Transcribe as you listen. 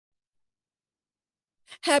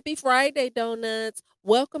Happy Friday, Donuts.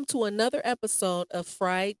 Welcome to another episode of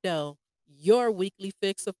Fried Dough, your weekly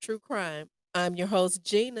fix of true crime. I'm your host,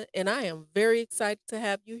 Gina, and I am very excited to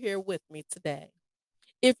have you here with me today.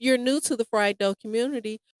 If you're new to the Fried Dough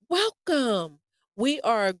community, welcome. We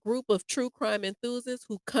are a group of true crime enthusiasts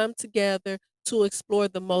who come together to explore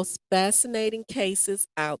the most fascinating cases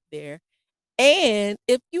out there. And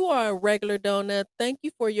if you are a regular donut, thank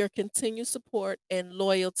you for your continued support and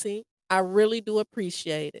loyalty. I really do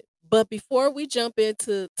appreciate it. But before we jump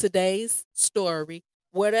into today's story,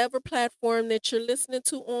 whatever platform that you're listening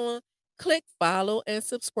to on, click follow and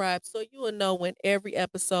subscribe so you will know when every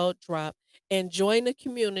episode drops. And join the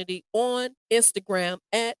community on Instagram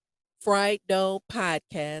at Fried Dough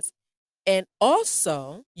Podcast. And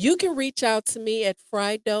also, you can reach out to me at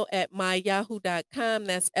frieddough at myyahoo.com.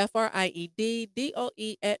 That's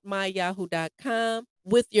FRIEDDOE at myyahoo.com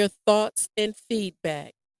with your thoughts and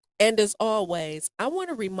feedback. And as always, I want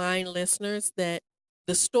to remind listeners that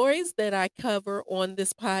the stories that I cover on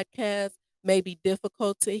this podcast may be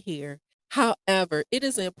difficult to hear. However, it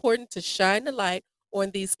is important to shine the light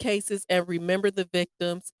on these cases and remember the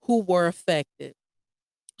victims who were affected.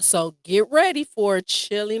 So get ready for a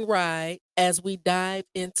chilling ride as we dive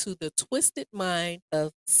into the twisted mind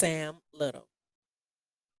of Sam Little.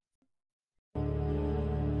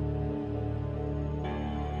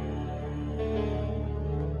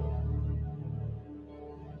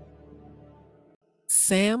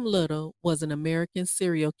 Sam Little was an American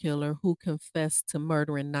serial killer who confessed to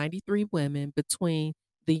murdering 93 women between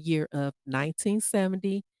the year of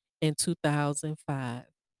 1970 and 2005.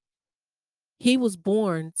 He was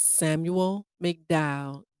born Samuel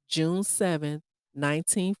McDowell, June 7th,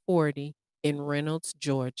 1940, in Reynolds,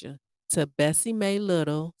 Georgia, to Bessie Mae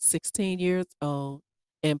Little, 16 years old,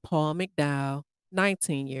 and Paul McDowell,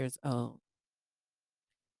 19 years old.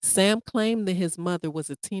 Sam claimed that his mother was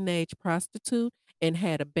a teenage prostitute and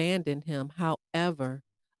had abandoned him. However,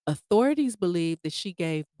 authorities believe that she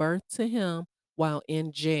gave birth to him while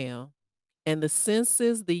in jail, and the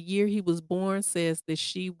census the year he was born says that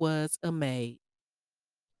she was a maid.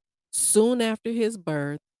 Soon after his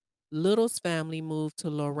birth, Little's family moved to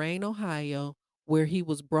Lorain, Ohio, where he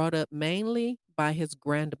was brought up mainly by his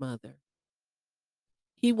grandmother.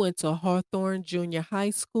 He went to Hawthorne Junior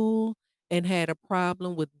High School and had a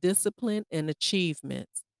problem with discipline and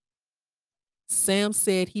achievements. Sam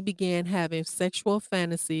said he began having sexual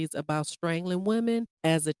fantasies about strangling women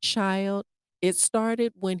as a child. It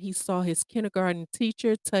started when he saw his kindergarten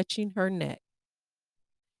teacher touching her neck.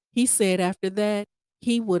 He said after that,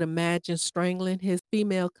 he would imagine strangling his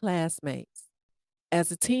female classmates.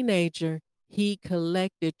 As a teenager, he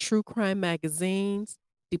collected true crime magazines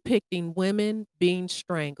depicting women being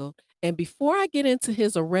strangled. And before I get into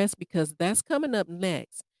his arrest, because that's coming up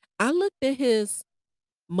next, I looked at his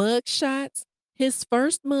mug shots. His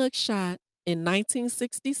first mug shot in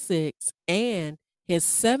 1966 and his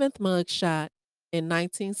seventh mug shot in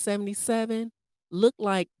 1977 looked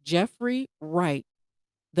like Jeffrey Wright,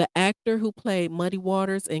 the actor who played Muddy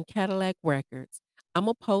Waters in Cadillac Records. I'm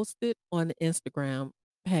going to post it on the Instagram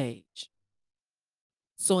page.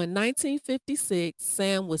 So in 1956,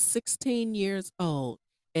 Sam was 16 years old.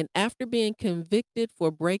 And after being convicted for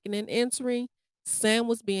breaking and entering, Sam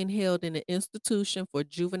was being held in an institution for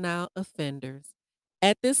juvenile offenders.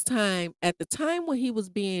 At the time when he was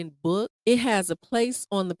being booked, it has a place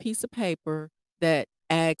on the piece of paper that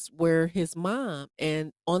asks where his mom,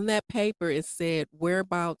 and on that paper it said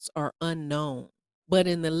whereabouts are unknown. But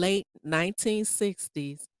in the late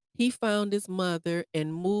 1960s, he found his mother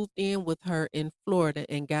and moved in with her in Florida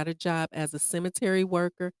and got a job as a cemetery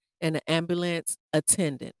worker and an ambulance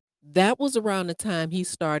attendant. That was around the time he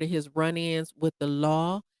started his run ins with the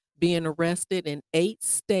law, being arrested in 8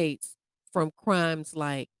 states from crimes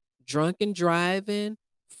like drunken driving,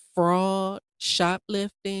 fraud,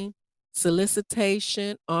 shoplifting,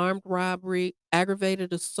 solicitation, armed robbery,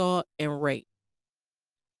 aggravated assault, and rape.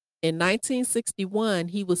 In 1961,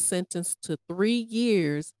 he was sentenced to 3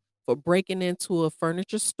 years for breaking into a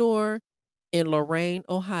furniture store in Lorain,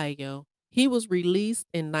 Ohio. He was released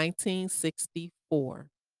in 1964.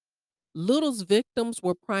 Little's victims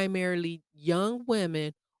were primarily young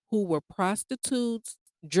women who were prostitutes,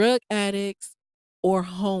 drug addicts, or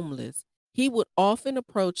homeless. He would often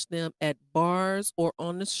approach them at bars or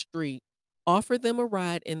on the street, offer them a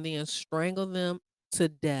ride, and then strangle them to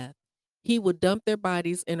death. He would dump their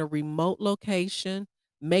bodies in a remote location,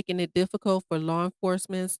 making it difficult for law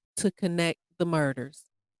enforcement to connect the murders.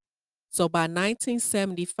 So by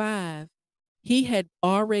 1975, he had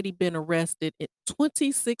already been arrested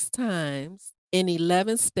 26 times in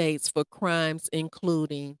 11 states for crimes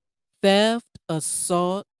including theft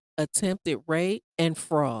assault, attempted rape, and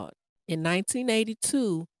fraud. In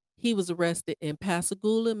 1982, he was arrested in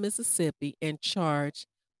Pascagoula, Mississippi, and charged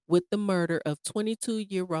with the murder of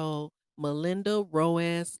 22-year-old Melinda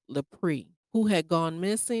Roas Lepre, who had gone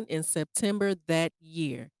missing in September that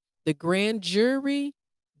year. The grand jury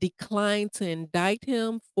declined to indict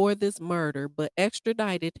him for this murder, but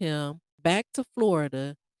extradited him back to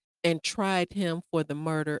Florida and tried him for the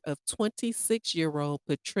murder of 26-year-old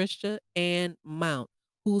Patricia Ann Mount,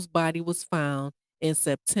 whose body was found in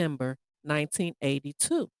September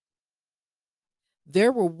 1982.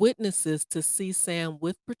 There were witnesses to see Sam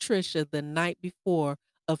with Patricia the night before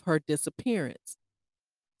of her disappearance.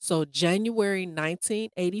 So, January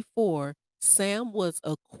 1984, Sam was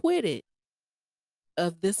acquitted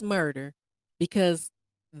of this murder because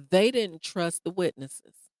they didn't trust the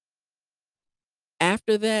witnesses.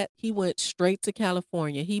 After that, he went straight to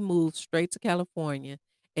California. He moved straight to California.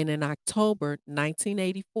 And in October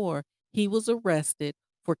 1984, he was arrested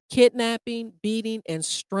for kidnapping, beating, and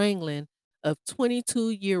strangling of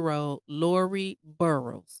 22-year-old Lori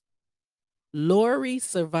Burrows. Lori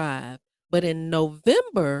survived, but in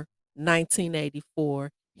November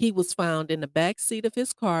 1984, he was found in the back seat of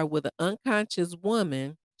his car with an unconscious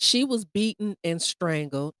woman. She was beaten and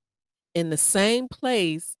strangled in the same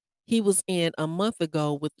place he was in a month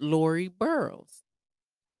ago with Lori Burrows.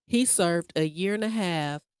 He served a year and a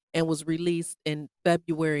half and was released in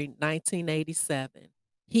February 1987.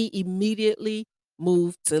 He immediately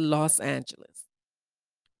moved to Los Angeles,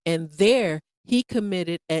 and there he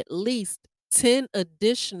committed at least 10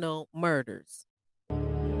 additional murders.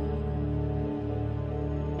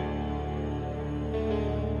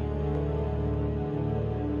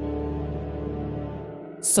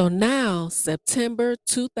 So now, September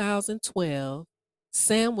 2012,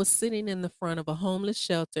 Sam was sitting in the front of a homeless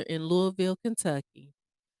shelter in Louisville, Kentucky.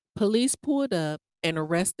 Police pulled up and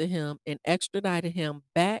arrested him and extradited him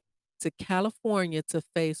back to California to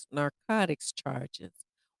face narcotics charges.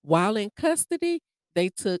 While in custody, they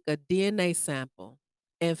took a DNA sample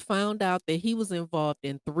and found out that he was involved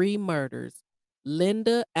in three murders: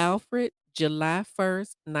 Linda Alfred, July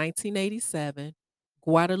 1st, 1987;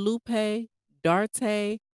 Guadalupe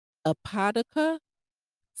Darte Apodaca,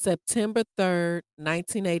 September 3rd,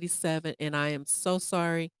 1987, and I am so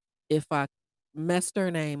sorry if I messed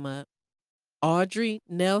her name up. Audrey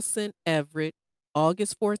Nelson Everett,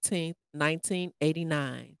 August 14th,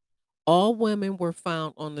 1989. All women were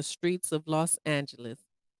found on the streets of Los Angeles.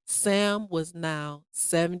 Sam was now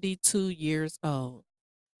 72 years old.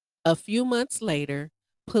 A few months later,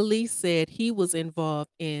 police said he was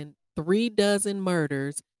involved in 36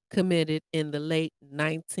 murders committed in the late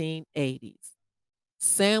 1980s.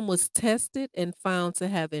 Sam was tested and found to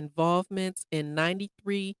have involvements in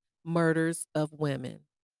 93 murders of women.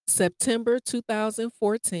 September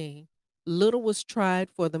 2014, Little was tried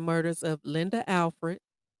for the murders of Linda Alfred,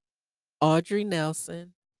 Audrey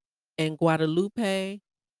Nelson, and Guadalupe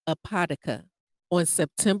Apodaca. On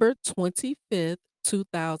September 25th,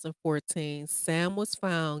 2014, Sam was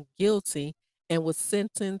found guilty and was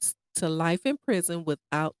sentenced to life in prison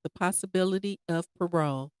without the possibility of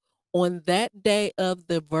parole. On that day of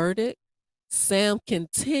the verdict, Sam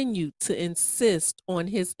continued to insist on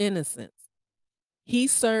his innocence. He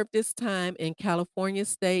served his time in California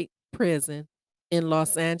State Prison in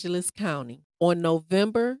Los Angeles County. On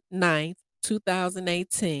November 9th,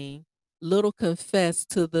 2018, Little confessed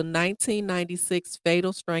to the 1996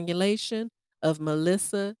 fatal strangulation of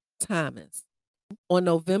Melissa Thomas. On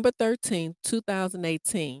November 13th,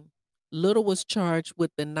 2018, Little was charged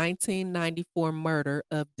with the 1994 murder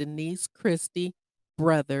of Denise Christie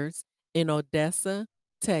Brothers in Odessa,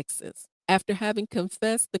 Texas, after having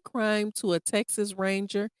confessed the crime to a Texas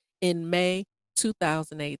Ranger in May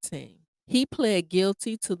 2018. He pled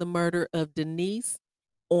guilty to the murder of Denise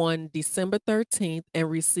on December 13th and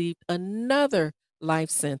received another life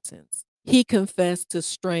sentence. He confessed to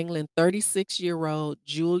strangling 36-year-old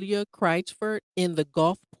Julia Critchford in the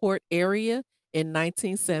Gulfport area in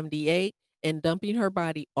 1978 and dumping her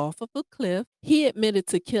body off of a cliff. He admitted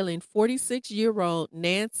to killing 46-year-old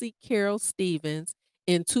Nancy Carol Stevens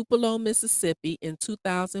in Tupelo, Mississippi in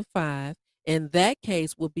 2005, and that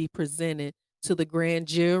case will be presented to the grand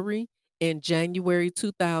jury in January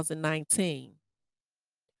 2019.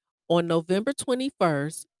 On November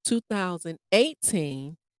 21st,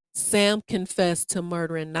 2018, Sam confessed to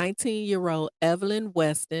murdering 19-year-old Evelyn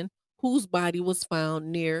Weston, whose body was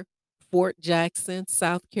found near Fort Jackson,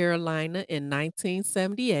 South Carolina in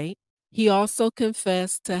 1978. He also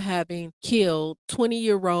confessed to having killed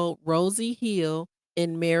 20-year-old Rosie Hill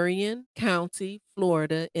in Marion County,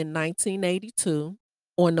 Florida in 1982.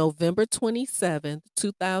 On November 27th,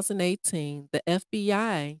 2018, the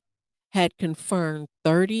FBI had confirmed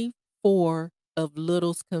 34 of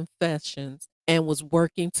Little's confessions and was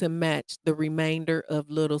working to match the remainder of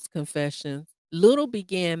Little's confessions. Little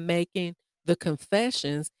began making the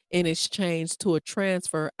confessions in exchange to a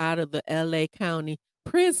transfer out of the LA County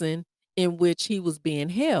prison in which he was being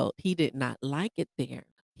held. He did not like it there.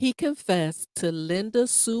 He confessed to Linda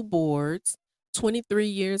Sue Boards, 23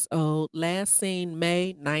 years old, last seen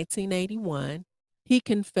May 1981. He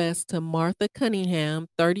confessed to Martha Cunningham,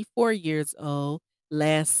 34 years old,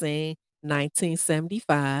 last seen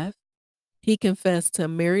 1975. He confessed to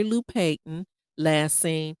Mary Lou Payton, last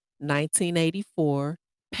seen 1984.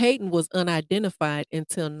 Payton was unidentified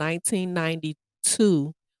until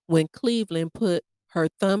 1992 when Cleveland put her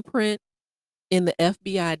thumbprint in the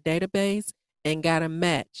FBI database and got a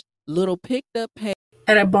match. Little picked up Payton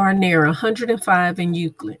at a bar near 105 in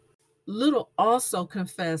Euclid. Little also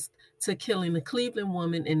confessed to killing the Cleveland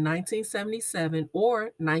woman in 1977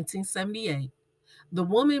 or 1978. The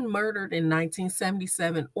woman murdered in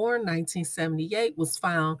 1977 or 1978 was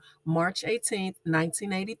found March 18,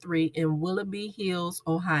 1983 in Willoughby Hills,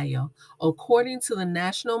 Ohio, according to the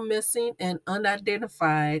National Missing and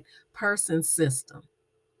Unidentified Persons System.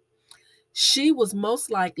 She was most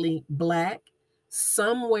likely Black,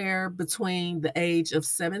 somewhere between the age of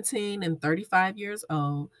 17 and 35 years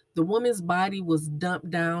old. The woman's body was dumped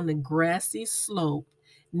down a grassy slope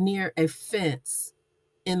near a fence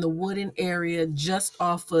in the Woodin area just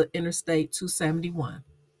off of Interstate 271.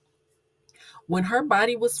 When her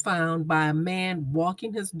body was found by a man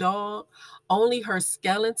walking his dog, only her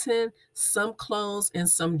skeleton, some clothes, and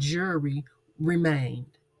some jewelry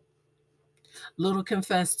remained. Little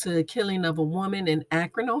confessed to the killing of a woman in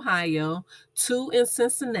Akron, Ohio, two in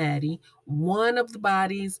Cincinnati. One of the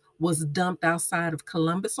bodies was dumped outside of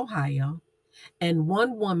Columbus, Ohio, and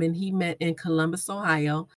one woman he met in Columbus,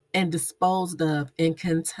 Ohio, and disposed of in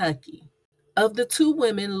Kentucky. Of the two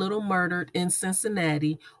women Little murdered in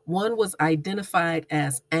Cincinnati, one was identified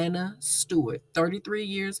as Anna Stewart, 33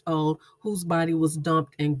 years old, whose body was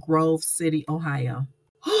dumped in Grove City, Ohio.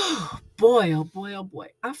 Boy, oh boy, oh boy.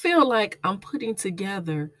 I feel like I'm putting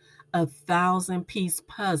together a 1,000-piece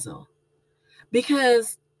puzzle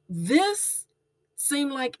because this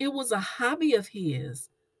seemed like it was a hobby of his,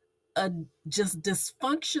 a just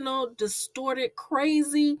dysfunctional, distorted,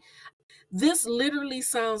 crazy. This literally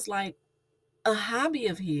sounds like a hobby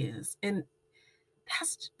of his. And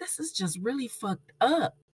this is just really fucked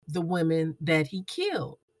up. The women that he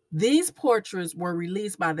killed. These portraits were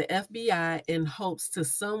released by the FBI in hopes to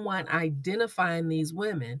someone identifying these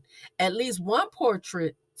women. At least one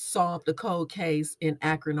portrait solved the cold case in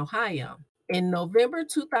Akron, Ohio. In November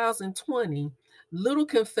 2020, Little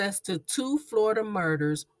confessed to two Florida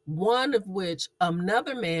murders, one of which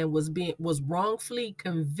another man was wrongfully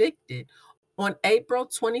convicted. On April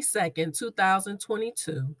 22nd,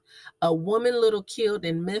 2022, a woman Little killed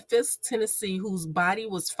in Memphis, Tennessee, whose body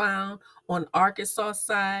was found on Arkansas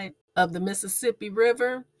side of the Mississippi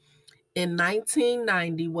River in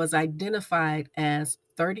 1990 was identified as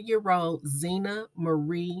 30-year-old Zena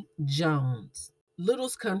Marie Jones.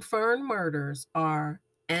 Little's confirmed murders are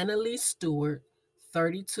Annalise Stewart,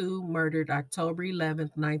 32, murdered October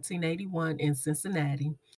 11th, 1981 in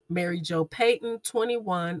Cincinnati. Mary Jo Payton,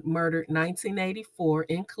 21, murdered 1984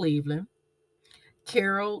 in Cleveland.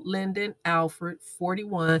 Carol Lyndon Alfred,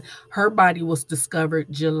 41. Her body was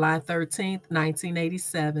discovered July 13th,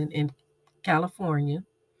 1987 in California.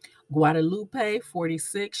 Guadalupe,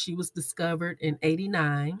 46. She was discovered in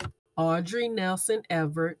 89. Audrey Nelson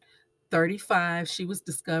Everett, 35. She was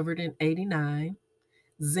discovered in 89.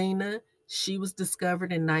 Zena, she was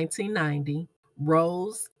discovered in 1990.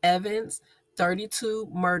 Rose Evans, 32,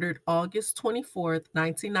 murdered August 24th,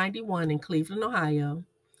 1991 in Cleveland, Ohio.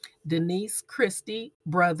 Denise Christie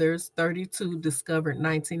Brothers, 32, discovered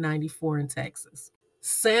 1994 in Texas.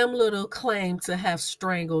 Sam Little claimed to have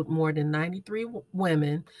strangled more than 93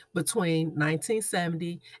 women between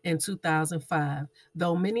 1970 and 2005.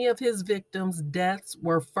 Though many of his victims' deaths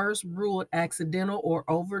were first ruled accidental or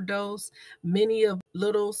overdose, many of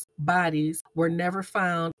Little's bodies were never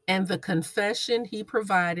found, and the confession he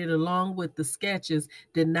provided along with the sketches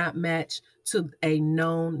did not match to a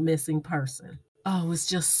known missing person. Oh, it's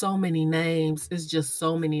just so many names. It's just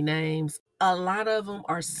so many names. A lot of them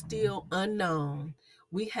are still unknown.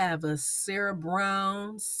 We have a Sarah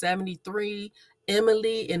Brown, 73,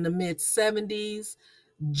 Emily in the mid 70s,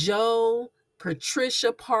 Joe,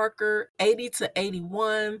 Patricia Parker, 80 to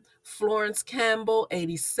 81, Florence Campbell,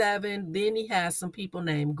 87. Then he has some people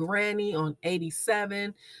named Granny on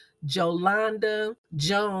 87, Jolanda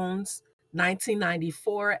Jones,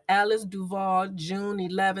 1994, Alice Duval, June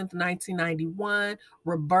 11th, 1991,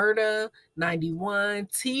 Roberta, 91,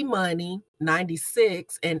 T Money,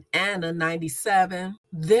 96, and Anna, 97.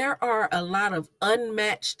 There are a lot of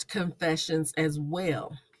unmatched confessions as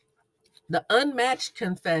well. The unmatched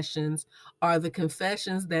confessions are the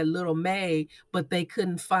confessions that Little made, but they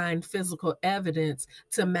couldn't find physical evidence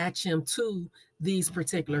to match him to these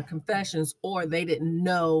particular confessions, or they didn't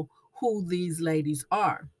know who these ladies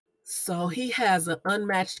are. So he has an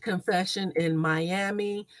unmatched confession in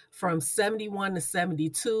Miami from 71 to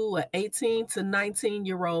 72, an 18 to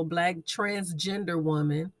 19-year-old Black transgender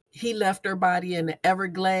woman. He left her body in the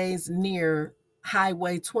Everglades near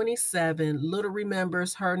Highway 27. Little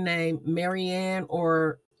remembers her name, Marianne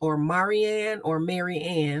or Marianne or Mary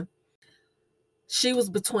Ann. She was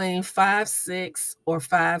between 5'6" or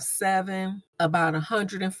 5'7", about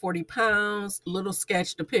 140 pounds. Little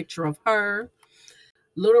sketched a picture of her.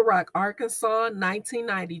 Little Rock, Arkansas,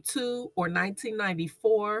 1992 or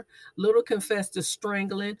 1994. Little confessed to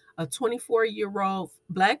strangling a 24-year-old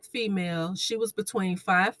Black female. She was between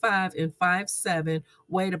 5'5" and 5'7",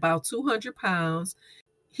 weighed about 200 pounds.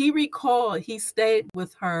 He recalled he stayed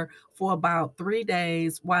with her for about 3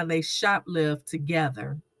 days while they shoplifted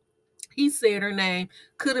together. He said her name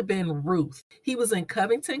could have been Ruth. He was in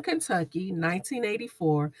Covington, Kentucky,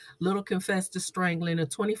 1984. Little confessed to strangling a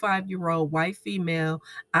 25-year-old white female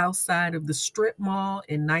outside of the strip mall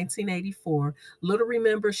in 1984. Little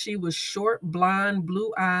remembers she was short, blonde,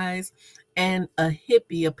 blue eyes, and a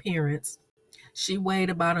hippie appearance. She weighed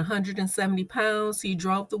about 170 pounds. He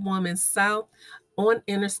drove the woman south on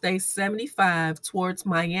Interstate 75 towards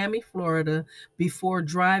Miami, Florida, before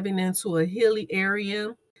driving into a hilly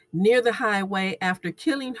area near the highway. After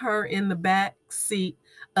killing her in the back seat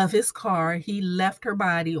of his car, he left her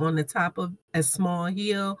body on the top of a small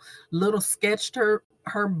hill. Little sketched her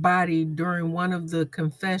body during one of the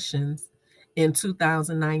confessions in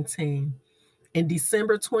 2019. In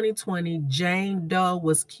December 2020, Jane Doe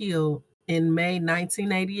was killed in May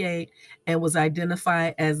 1988 and was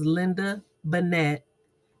identified as Linda Bennett,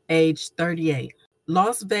 age 38.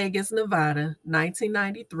 Las Vegas, Nevada,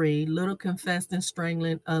 1993. Little confessed in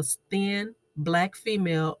strangling a thin Black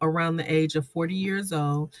female around the age of 40 years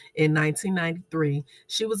old in 1993.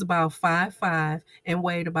 She was about 5'5" and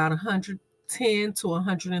weighed about 110 to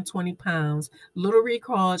 120 pounds. Little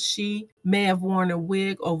recalled she may have worn a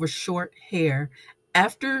wig over short hair.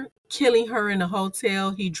 After killing her in a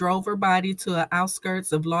hotel, he drove her body to the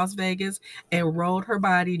outskirts of Las Vegas and rolled her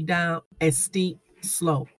body down a steep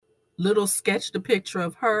slope. Little sketched a picture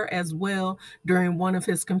of her as well during one of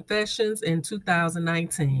his confessions in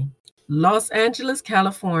 2019. Los Angeles,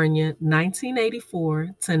 California, 1984 to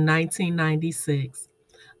 1996.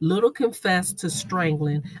 Little confessed to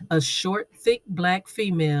strangling a short, thick Black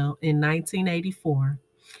female in 1984.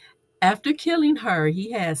 After killing her,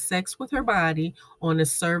 he had sex with her body on a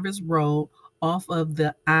service road off of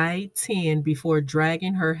the I-10 before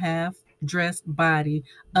dragging her half-dressed body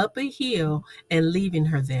up a hill and leaving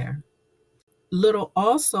her there. Little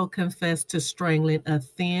also confessed to strangling a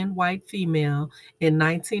thin white female in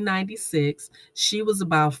 1996. She was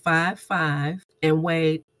about 5'5" and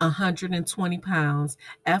weighed 120 pounds.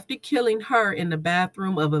 After killing her in the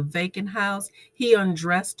bathroom of a vacant house, he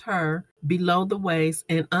undressed her below the waist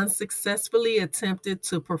and unsuccessfully attempted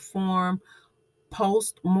to perform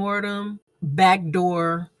post-mortem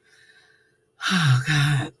backdoor, oh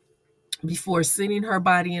God, before sitting her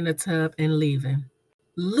body in a tub and leaving.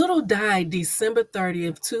 Little died December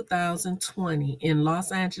 30th, 2020 in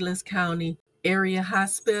Los Angeles County Area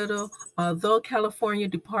Hospital. Although California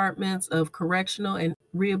Departments of Correctional and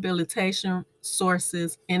Rehabilitation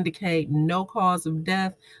sources indicate no cause of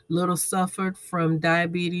death, Little suffered from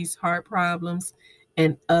diabetes, heart problems,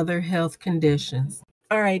 and other health conditions.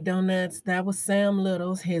 All right, Donuts, that was Sam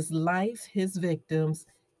Little's, his life, his victims,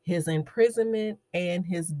 his imprisonment, and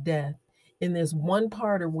his death. In this one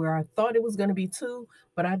parter where I thought it was going to be two,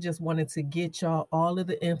 but I just wanted to get y'all all of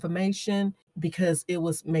the information because it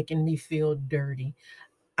was making me feel dirty.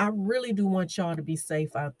 I really do want y'all to be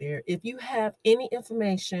safe out there. If you have any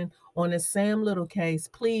information on the Sam Little case,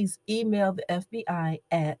 please email the FBI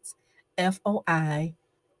at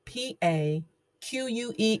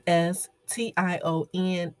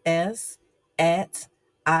FOIPAQUESTIONS at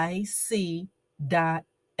ic.fbi.gov,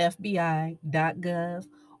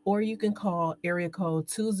 or you can call area code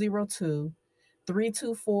 202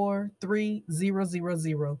 324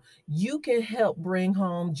 3000. You can help bring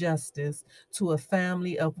home justice to a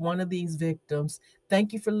family of one of these victims.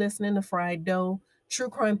 Thank you for listening to Fried Dough. True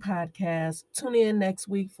Crime Podcast. Tune in next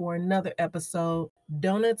week for another episode.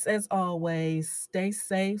 Donuts, as always. Stay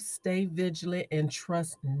safe, stay vigilant, and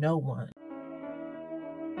trust no one.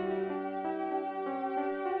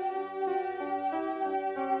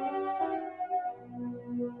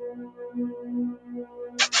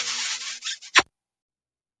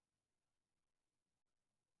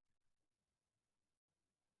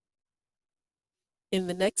 In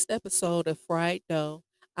the next episode of Fried Dough,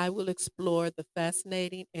 I will explore the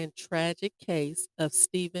fascinating and tragic case of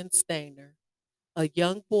Stephen Stainer, a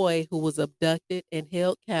young boy who was abducted and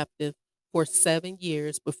held captive for 7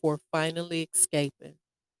 years before finally escaping.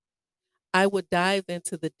 I would dive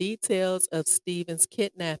into the details of Stephen's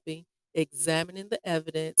kidnapping, examining the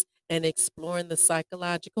evidence, and exploring the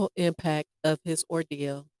psychological impact of his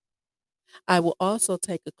ordeal. I will also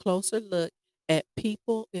take a closer look at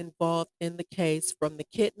people involved in the case, from the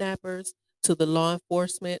kidnappers to the law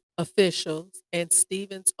enforcement officials and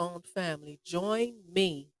Stephen's own family. Join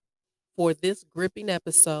me for this gripping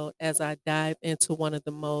episode as I dive into one of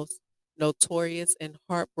the most notorious and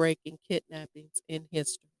heartbreaking kidnappings in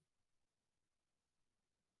history.